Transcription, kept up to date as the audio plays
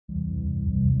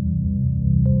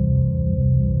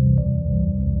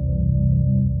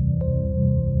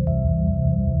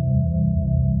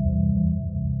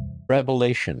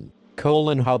Revelation,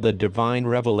 how the divine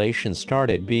revelation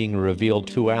started being revealed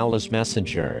to Allah's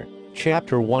Messenger.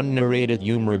 Chapter 1 narrated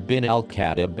Umar bin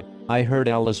al-Khattab, I heard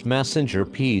Allah's Messenger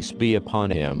peace be upon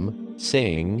him,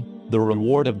 saying, the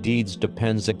reward of deeds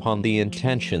depends upon the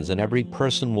intentions and every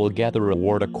person will get the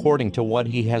reward according to what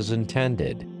he has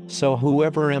intended. So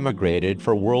whoever emigrated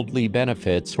for worldly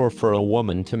benefits or for a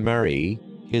woman to marry,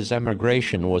 his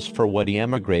emigration was for what he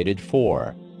emigrated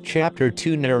for. Chapter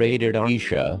 2 narrated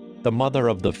Aisha, the mother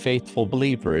of the faithful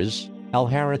believers,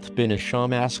 Al-Harith bin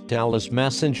Hisham asked Allah's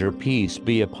Messenger peace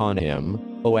be upon him,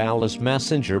 O Allah's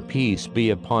Messenger peace be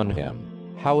upon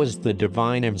him, how is the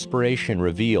divine inspiration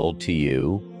revealed to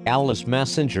you? Allah's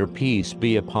Messenger peace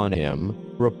be upon him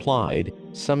replied,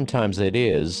 sometimes it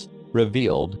is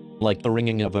revealed like the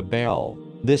ringing of a bell.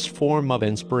 This form of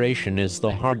inspiration is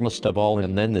the hardest of all,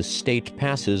 and then the state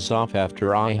passes off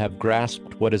after I have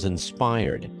grasped what is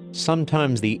inspired.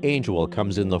 Sometimes the angel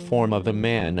comes in the form of a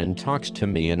man and talks to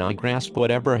me and I grasp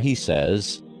whatever he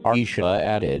says. Aisha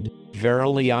added,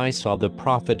 verily I saw the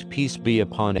Prophet peace be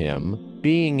upon him,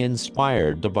 being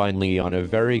inspired divinely on a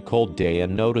very cold day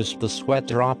and noticed the sweat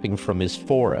dropping from his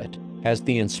forehead, as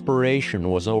the inspiration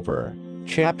was over.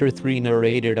 Chapter 3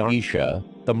 narrated Aisha,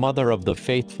 the mother of the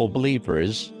faithful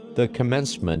believers, the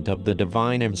commencement of the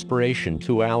divine inspiration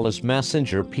to Allah's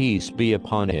Messenger peace be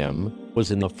upon him,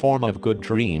 was in the form of good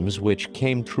dreams which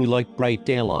came true like bright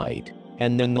daylight,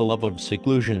 and then the love of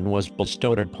seclusion was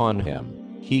bestowed upon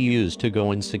him. He used to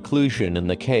go in seclusion in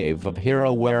the cave of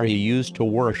Hira where he used to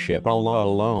worship Allah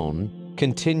alone,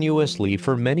 continuously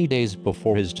for many days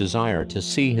before his desire to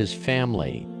see his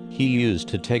family. He used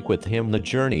to take with him the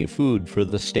journey food for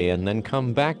the stay and then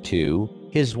come back to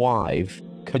his wife,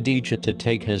 Khadijah, to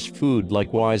take his food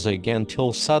likewise again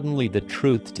till suddenly the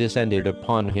truth descended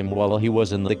upon him while he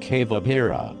was in the cave of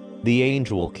Hira. The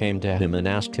angel came to him and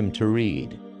asked him to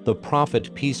read. The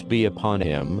Prophet peace be upon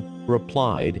him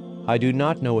replied, I do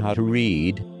not know how to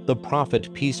read. The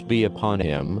Prophet peace be upon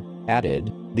him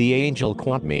added, the angel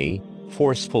caught me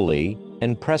forcefully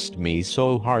and pressed me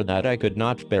so hard that I could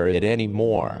not bear it any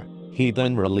more. He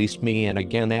then released me and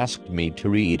again asked me to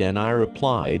read, and I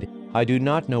replied, I do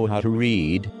not know how to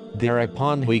read.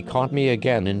 Thereupon he caught me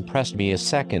again and pressed me a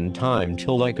second time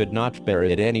till I could not bear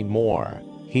it any more.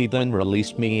 He then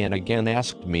released me and again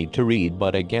asked me to read,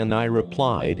 but again I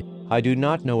replied, I do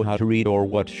not know how to read, or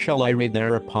what shall I read?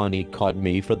 Thereupon he caught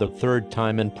me for the third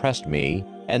time and pressed me,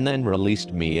 and then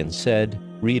released me and said,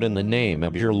 read in the name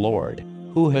of your Lord,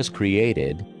 who has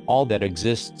created all that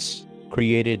exists,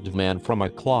 created man from a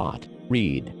clot.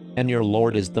 Read, and your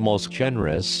Lord is the most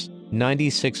generous.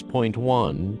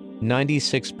 96.1,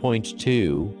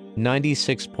 96.2,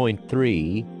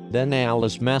 96.3. Then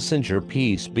Allah's Messenger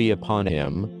peace be upon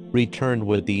him returned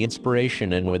with the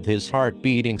inspiration and with his heart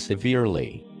beating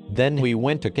severely. Then he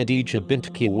went to Khadijah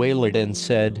bint Khuwaylid and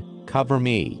said, cover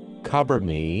me, cover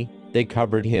me. They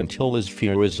covered him till his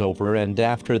fear was over, and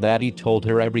after that he told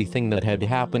her everything that had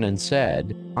happened and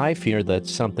said, I fear that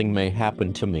something may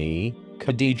happen to me.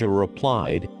 Khadijah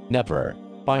replied, never.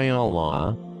 By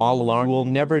Allah, Allah will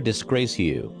never disgrace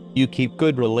you. You keep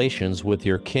good relations with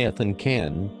your kith and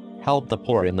kin, help the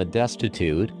poor and the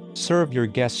destitute, serve your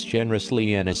guests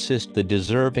generously and assist the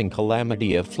deserving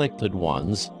calamity-afflicted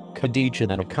ones. Khadijah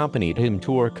then accompanied him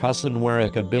to her cousin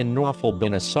Waraqah bin Nawfal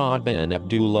bin Asad bin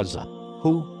Abdullāh,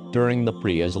 who, during the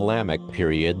pre-Islamic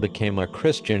period, became a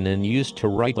Christian and used to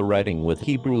write the writing with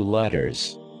Hebrew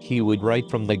letters. He would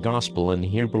write from the Gospel in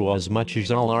Hebrew as much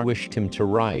as Allah wished him to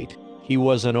write. He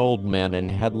was an old man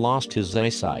and had lost his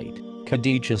eyesight.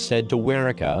 Khadijah said to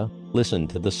Waraqah, listen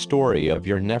to the story of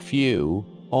your nephew,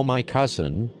 O my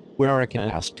cousin.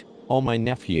 Waraqah asked, O my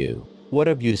nephew, what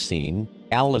have you seen?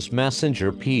 Allah's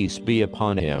Messenger peace be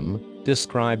upon him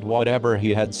described whatever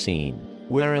he had seen.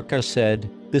 Waraqah said,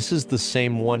 this is the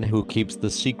same one who keeps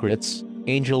the secrets,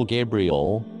 Angel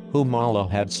Gabriel, whom Allah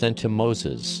had sent to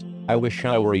Moses. I wish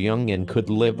I were young and could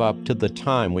live up to the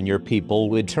time when your people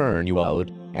would turn you out.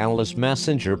 Allah's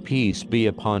Messenger peace be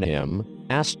upon him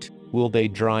asked, will they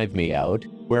drive me out?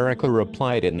 Waraqah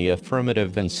replied in the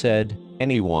affirmative and said,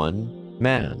 anyone,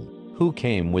 man, who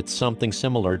came with something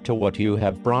similar to what you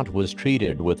have brought was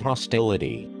treated with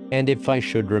hostility. And if I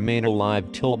should remain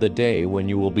alive till the day when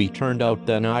you will be turned out,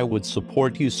 then I would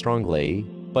support you strongly.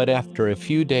 But after a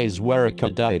few days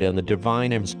Waraqah died and the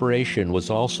divine inspiration was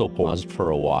also paused for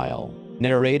a while.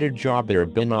 Narrated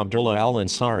Jabir bin Abdullah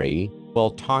al-Ansari,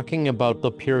 while talking about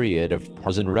the period of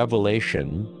present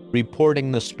revelation,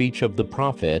 reporting the speech of the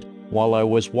Prophet, while I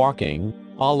was walking,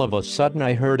 all of a sudden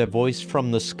I heard a voice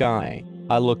from the sky.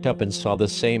 I looked up and saw the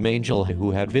same angel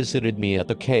who had visited me at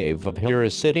the cave of Hira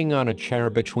sitting on a chair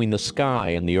between the sky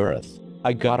and the earth.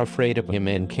 I got afraid of him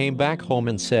and came back home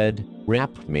and said,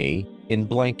 "Wrap me in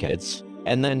blankets."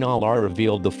 And then Allah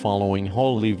revealed the following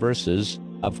holy verses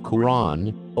of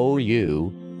Quran: "O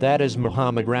you, that is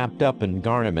Muhammad, wrapped up in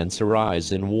garments,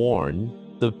 arise and warn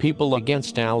the people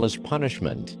against Allah's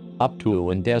punishment, up to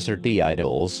and desert the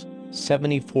idols."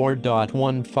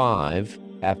 74.15.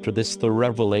 After this the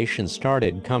revelation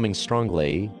started coming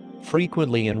strongly,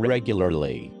 frequently and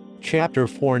regularly. Chapter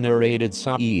 4 narrated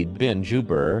Sa'id bin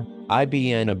Jubair,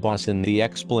 Ibn Abbas, in the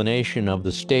explanation of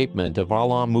the statement of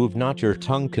Allah, "Move not your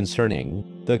tongue concerning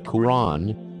the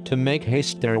Quran, to make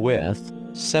haste therewith."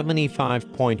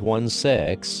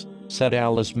 75.16, said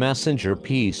Allah's Messenger,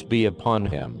 peace be upon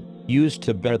him, used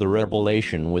to bear the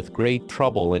revelation with great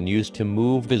trouble and used to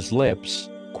move his lips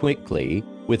quickly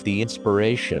with the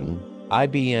inspiration.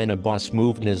 Ibn Abbas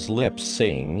moved his lips,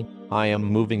 saying, "I am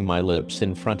moving my lips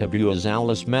in front of you," as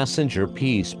Allah's Messenger,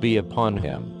 peace be upon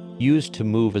him, used to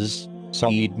move his.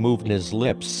 Sa'id moved his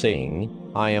lips, saying,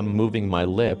 "I am moving my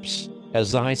lips,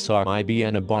 as I saw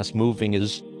Ibn Abbas moving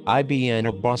his." Ibn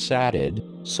Abbas added,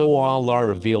 "So Allah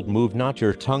revealed, move not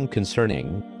your tongue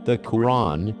concerning the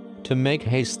Quran, to make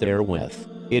haste therewith.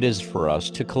 It is for us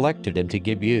to collect it and to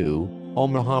give you, O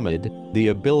Muhammad, the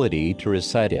ability to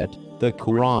recite it." The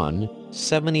Quran,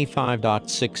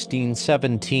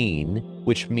 75.16-17,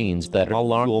 which means that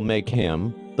Allah will make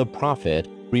him, the Prophet,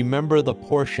 remember the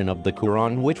portion of the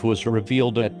Quran which was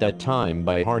revealed at that time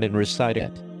by heart and recite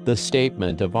it. The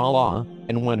statement of Allah,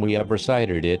 "And when we have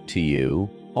recited it to you,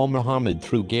 O Muhammad,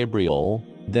 through Gabriel,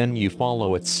 then you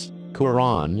follow its."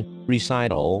 Quran,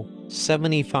 recital,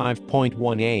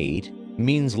 75.18,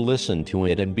 means listen to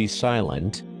it and be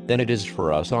silent, then it is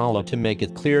for us Allah to make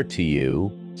it clear to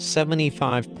you.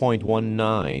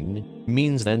 75.19,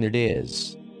 means then it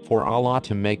is for Allah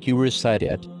to make you recite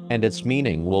it, and its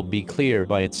meaning will be clear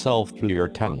by itself through your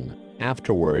tongue.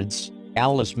 Afterwards,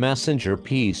 Allah's Messenger,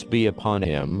 peace be upon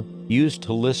him, used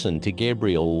to listen to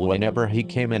Gabriel whenever he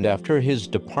came, and after his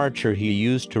departure he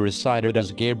used to recite it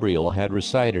as Gabriel had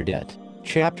recited it.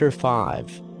 Chapter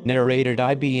 5, narrated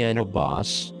Ibn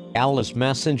Abbas, Allah's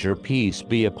Messenger, peace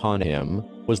be upon him,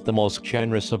 was the most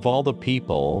generous of all the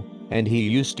people, and he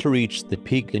used to reach the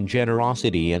peak in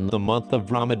generosity in the month of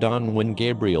Ramadan when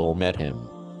Gabriel met him.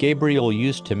 Gabriel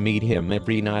used to meet him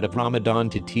every night of Ramadan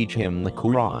to teach him the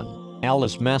Quran.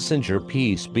 Allah's Messenger,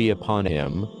 peace be upon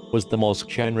him, was the most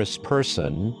generous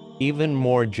person, even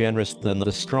more generous than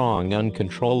the strong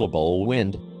uncontrollable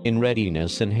wind, in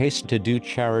readiness and haste to do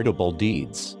charitable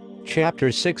deeds.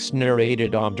 Chapter 6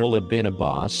 narrated Abdullāh bin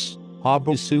Abbas,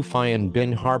 Abu Sufyan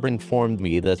bin Harb informed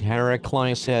me that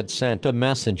Heraclius had sent a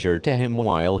messenger to him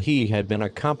while he had been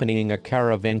accompanying a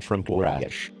caravan from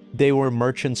Quraysh. They were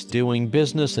merchants doing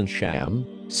business in Sham,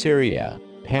 Syria,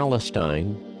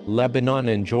 Palestine, Lebanon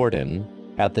and Jordan,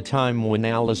 at the time when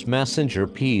Allah's Messenger,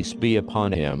 peace be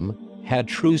upon him, had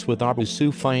truce with Abu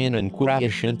Sufyan and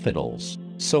Quraysh infidels.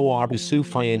 So Abu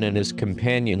Sufyan and his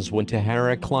companions went to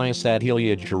Heraclius at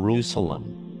Hilya,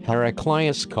 Jerusalem.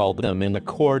 Heraclius called them in the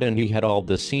court, and he had all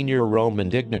the senior Roman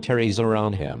dignitaries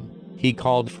around him. He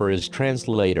called for his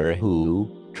translator, who,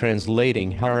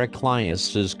 translating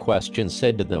Heraclius's question,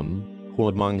 said to them, "Who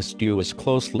amongst you is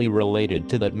closely related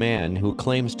to that man who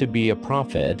claims to be a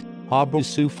prophet?" Abu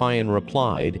Sufyan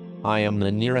replied, "I am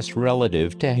the nearest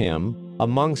relative to him."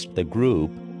 Amongst the group,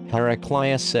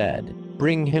 Heraclius said,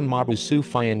 "Bring him." Abu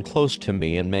Sufyan close to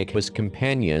me and make his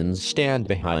companions stand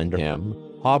behind him.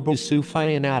 Abu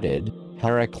Sufyan added,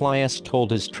 Heraclius told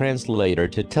his translator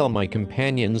to tell my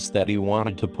companions that he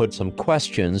wanted to put some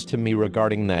questions to me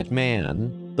regarding that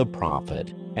man, the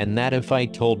prophet, and that if I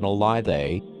told a lie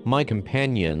they, my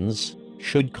companions,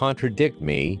 should contradict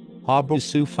me. Abu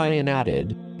Sufyan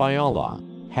added, "By Allah,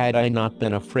 had I not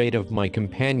been afraid of my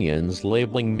companions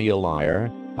labeling me a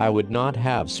liar, I would not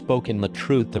have spoken the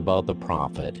truth about the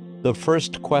prophet." The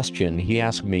first question he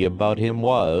asked me about him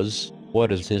was,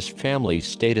 "What is his family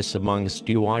status amongst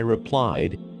you?" I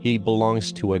replied, "He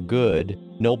belongs to a good,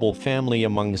 noble family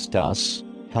amongst us."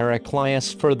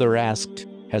 Heraclius further asked,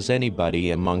 "Has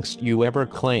anybody amongst you ever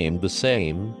claimed the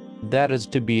same, that is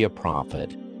to be a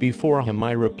prophet, before him?"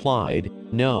 I replied,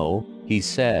 "No." He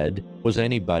said, "Was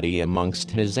anybody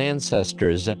amongst his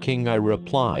ancestors a king?" I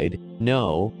replied,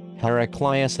 "No."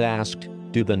 Heraclius asked,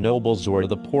 "Do the nobles or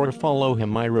the poor follow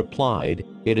him?" I replied,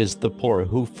 "It is the poor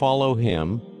who follow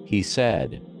him." He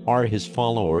said, "Are his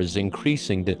followers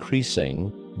increasing,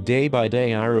 decreasing, day by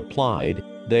day?" I replied,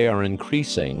 "They are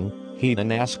increasing." He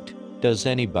then asked, does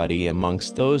anybody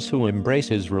amongst those who embrace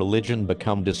his religion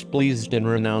become displeased and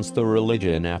renounce the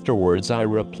religion afterwards? I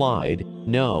replied,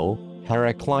 no.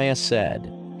 Heraclius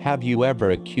said, have you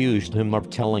ever accused him of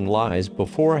telling lies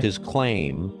before his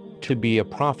claim to be a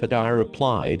prophet? I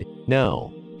replied,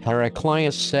 no.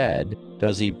 Heraclius said,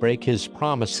 does he break his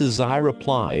promises? I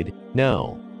replied,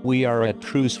 no. We are at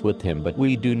truce with him, but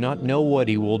we do not know what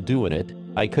he will do in it.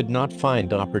 I could not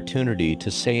find opportunity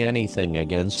to say anything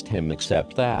against him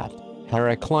except that.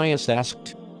 Heraclius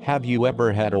asked, have you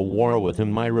ever had a war with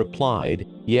him? I replied,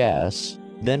 yes.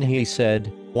 Then he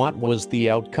said, what was the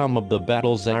outcome of the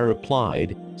battles? I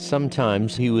replied,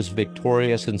 sometimes he was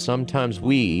victorious and sometimes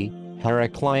we.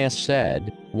 Heraclius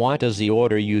said, what does he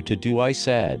order you to do? I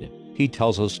said, he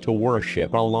tells us to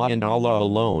worship Allah and Allah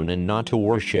alone and not to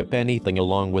worship anything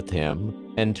along with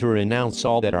him, and to renounce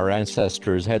all that our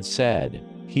ancestors had said.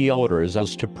 He orders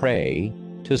us to pray,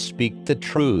 to speak the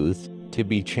truth, to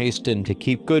be chaste and to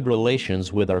keep good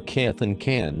relations with our kith and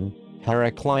kin.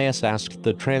 Heraclius asked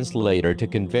the translator to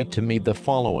convey to me the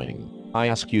following. I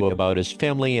ask you about his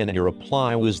family, and your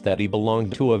reply was that he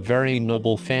belonged to a very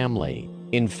noble family.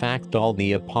 In fact, all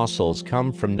the apostles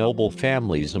come from noble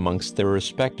families amongst their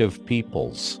respective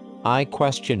peoples. I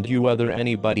questioned you whether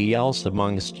anybody else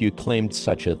amongst you claimed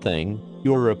such a thing.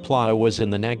 Your reply was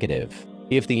in the negative.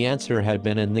 If the answer had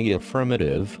been in the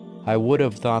affirmative, I would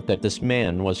have thought that this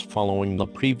man was following the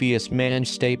previous man's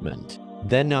statement.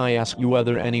 Then I asked you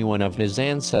whether anyone of his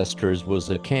ancestors was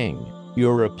a king.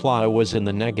 Your reply was in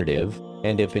the negative,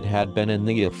 and if it had been in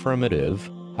the affirmative,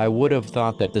 I would have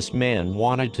thought that this man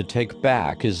wanted to take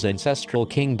back his ancestral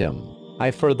kingdom.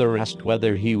 I further asked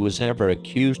whether he was ever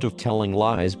accused of telling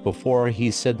lies before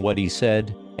he said what he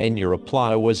said, and your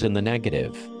reply was in the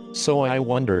negative. So I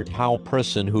wondered how a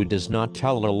person who does not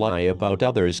tell a lie about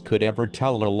others could ever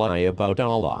tell a lie about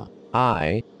Allah.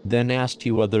 I then asked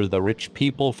you whether the rich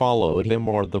people followed him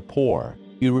or the poor.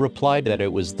 You replied that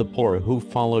it was the poor who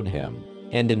followed him.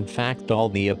 And in fact all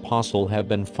the apostles have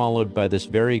been followed by this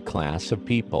very class of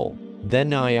people.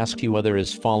 Then I asked you whether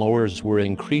his followers were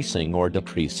increasing or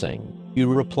decreasing.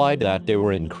 You replied that they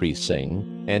were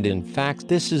increasing, and in fact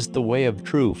this is the way of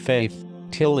true faith,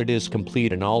 till it is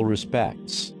complete in all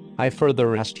respects. I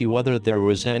further asked you whether there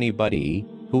was anybody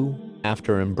who,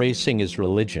 after embracing his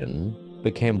religion,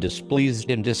 became displeased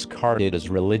and discarded his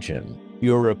religion.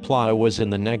 Your reply was in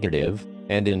the negative,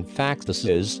 and in fact this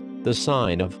is the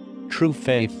sign of true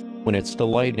faith, when its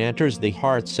delight enters the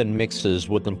hearts and mixes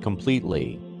with them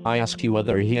completely. I asked you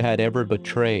whether he had ever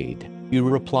betrayed. You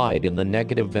replied in the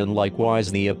negative, and likewise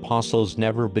the apostles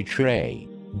never betray.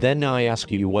 Then I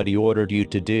asked you what he ordered you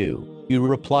to do. You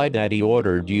replied that he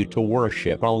ordered you to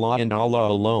worship Allah and Allah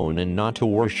alone and not to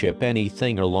worship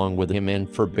anything along with him, and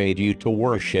forbade you to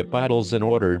worship idols and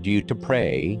ordered you to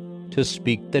pray, to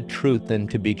speak the truth and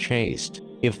to be chaste.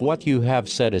 If what you have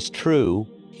said is true,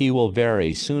 he will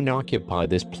very soon occupy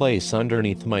this place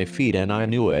underneath my feet, and I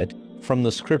knew it from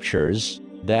the scriptures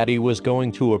that he was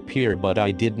going to appear, but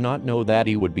I did not know that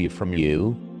he would be from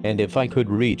you, and if I could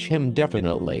reach him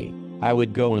definitely, I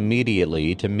would go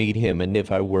immediately to meet him, and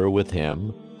if I were with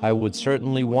him, I would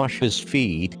certainly wash his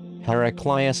feet.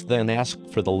 Heraclius then asked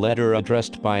for the letter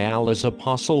addressed by Allah's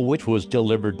apostle, which was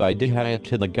delivered by Dihya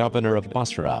to the governor of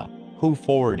Basra, who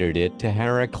forwarded it to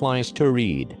Heraclius to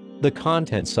read. The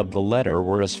contents of the letter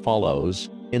were as follows.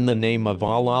 In the name of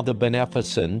Allah the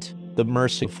Beneficent, the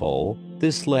Merciful,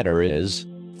 this letter is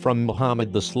from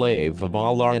Muhammad, the slave of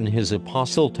Allah, and his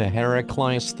apostle, to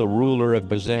Heraclius, the ruler of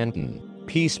Byzantium,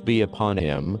 peace be upon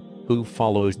him, who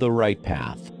follows the right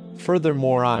path.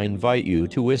 Furthermore, I invite you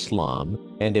to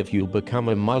Islam, and if you become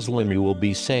a Muslim you will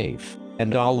be safe,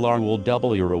 and Allah will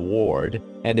double your reward,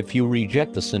 and if you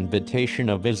reject this invitation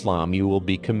of Islam you will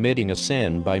be committing a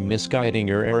sin by misguiding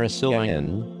your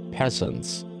Arasilian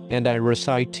peasants. And I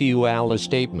recite to you Allah's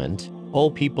statement,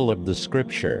 O people of the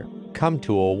scripture, come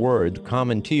to a word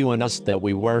common to you and us, that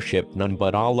we worship none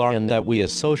but Allah, and that we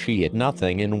associate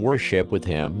nothing in worship with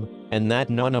him, and that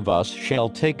none of us shall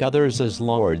take others as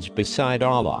lords beside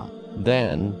Allah.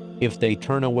 Then, if they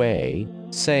turn away,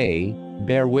 say,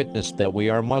 bear witness that we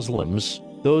are Muslims,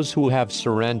 those who have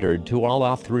surrendered to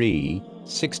Allah.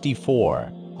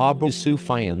 3:64. Abu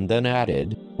Sufyan then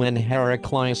added, when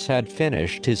Heraclius had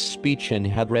finished his speech and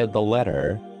had read the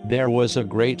letter, there was a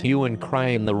great hue and cry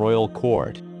in the royal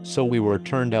court, so we were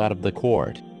turned out of the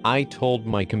court. I told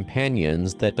my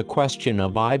companions that the question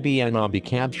of Ibn Abi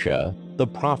Kabsha, the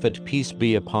Prophet peace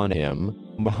be upon him,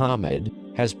 Muhammad,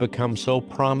 has become so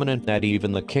prominent that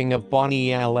even the king of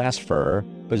Bani al-Asfar,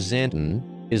 Byzantium,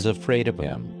 is afraid of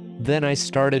him. Then I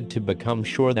started to become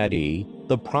sure that he,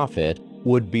 the Prophet,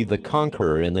 would be the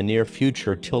conqueror in the near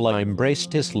future till I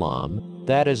embraced Islam,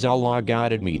 that is, Allah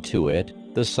guided me to it.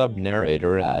 The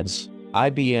sub-narrator adds,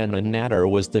 Ibn an-Nadr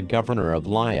was the governor of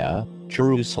Lya,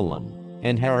 Jerusalem,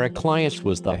 and Heraclius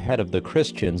was the head of the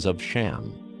Christians of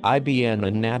Sham. Ibn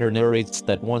an-Nadr narrates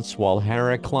that once while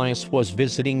Heraclius was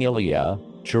visiting Lya,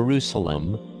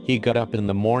 Jerusalem, he got up in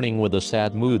the morning with a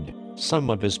sad mood. Some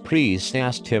of his priests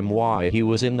asked him why he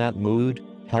was in that mood.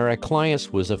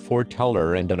 Heraclius was a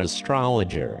foreteller and an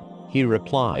astrologer. He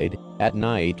replied, At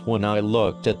night when I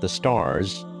looked at the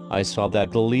stars, I saw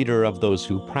that the leader of those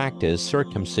who practice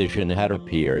circumcision had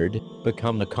appeared,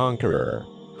 become the conqueror.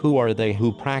 Who are they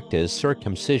who practice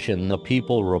circumcision? The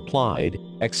people replied,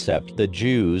 Except the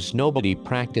Jews, nobody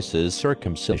practices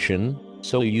circumcision,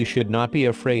 so you should not be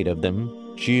afraid of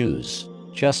them. Jews,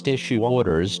 just issue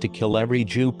orders to kill every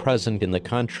Jew present in the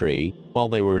country. While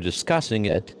they were discussing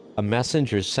it, a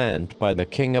messenger sent by the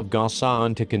king of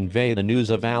Ghassan to convey the news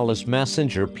of Allah's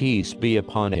messenger, peace be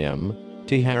upon him,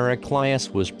 to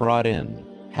Heraclius was brought in.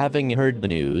 Having heard the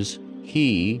news,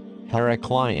 he,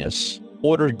 Heraclius,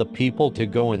 ordered the people to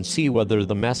go and see whether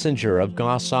the messenger of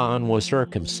Ghassan was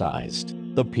circumcised.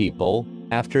 The people,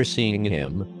 after seeing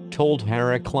him, told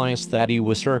Heraclius that he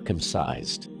was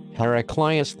circumcised.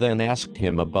 Heraclius then asked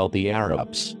him about the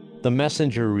Arabs. The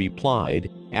messenger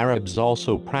replied, Arabs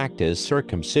also practice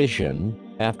circumcision.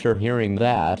 After hearing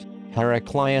that,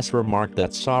 Heraclius remarked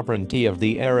that sovereignty of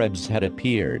the Arabs had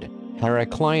appeared.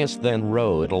 Heraclius then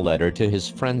wrote a letter to his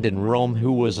friend in Rome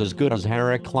who was as good as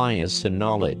Heraclius in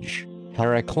knowledge.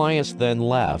 Heraclius then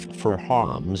left for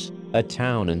Homs, a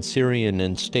town in Syria,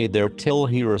 and stayed there till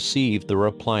he received the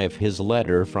reply of his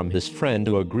letter from his friend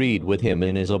who agreed with him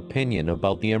in his opinion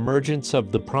about the emergence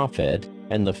of the prophet,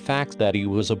 and the fact that he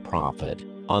was a prophet.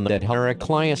 On that,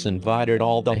 Heraclius invited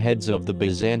all the heads of the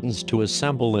Byzantines to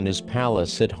assemble in his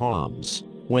palace at Homs.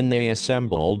 When they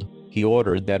assembled, he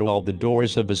ordered that all the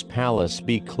doors of his palace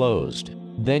be closed.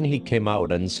 Then he came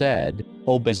out and said,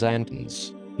 O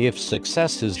Byzantines, if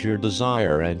success is your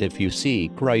desire, and if you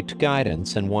seek right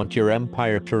guidance and want your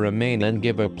empire to remain and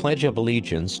give a pledge of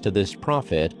allegiance to this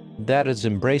prophet, that is,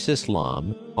 embrace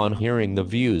Islam. On hearing the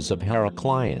views of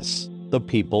Heraclius, the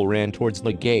people ran towards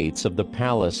the gates of the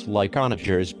palace like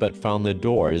onagers but found the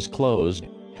doors closed.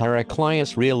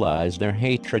 Heraclius realized their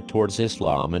hatred towards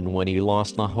Islam, and when he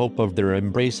lost the hope of their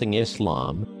embracing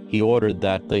Islam, he ordered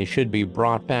that they should be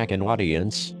brought back in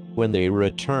audience. When they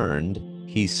returned,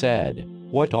 he said,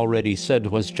 What already said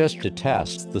was just to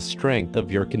test the strength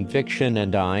of your conviction,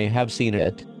 and I have seen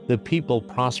it. The people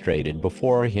prostrated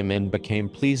before him and became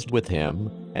pleased with him,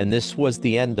 and this was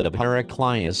the end of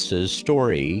Heraclius's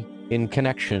story in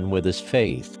connection with his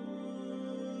faith.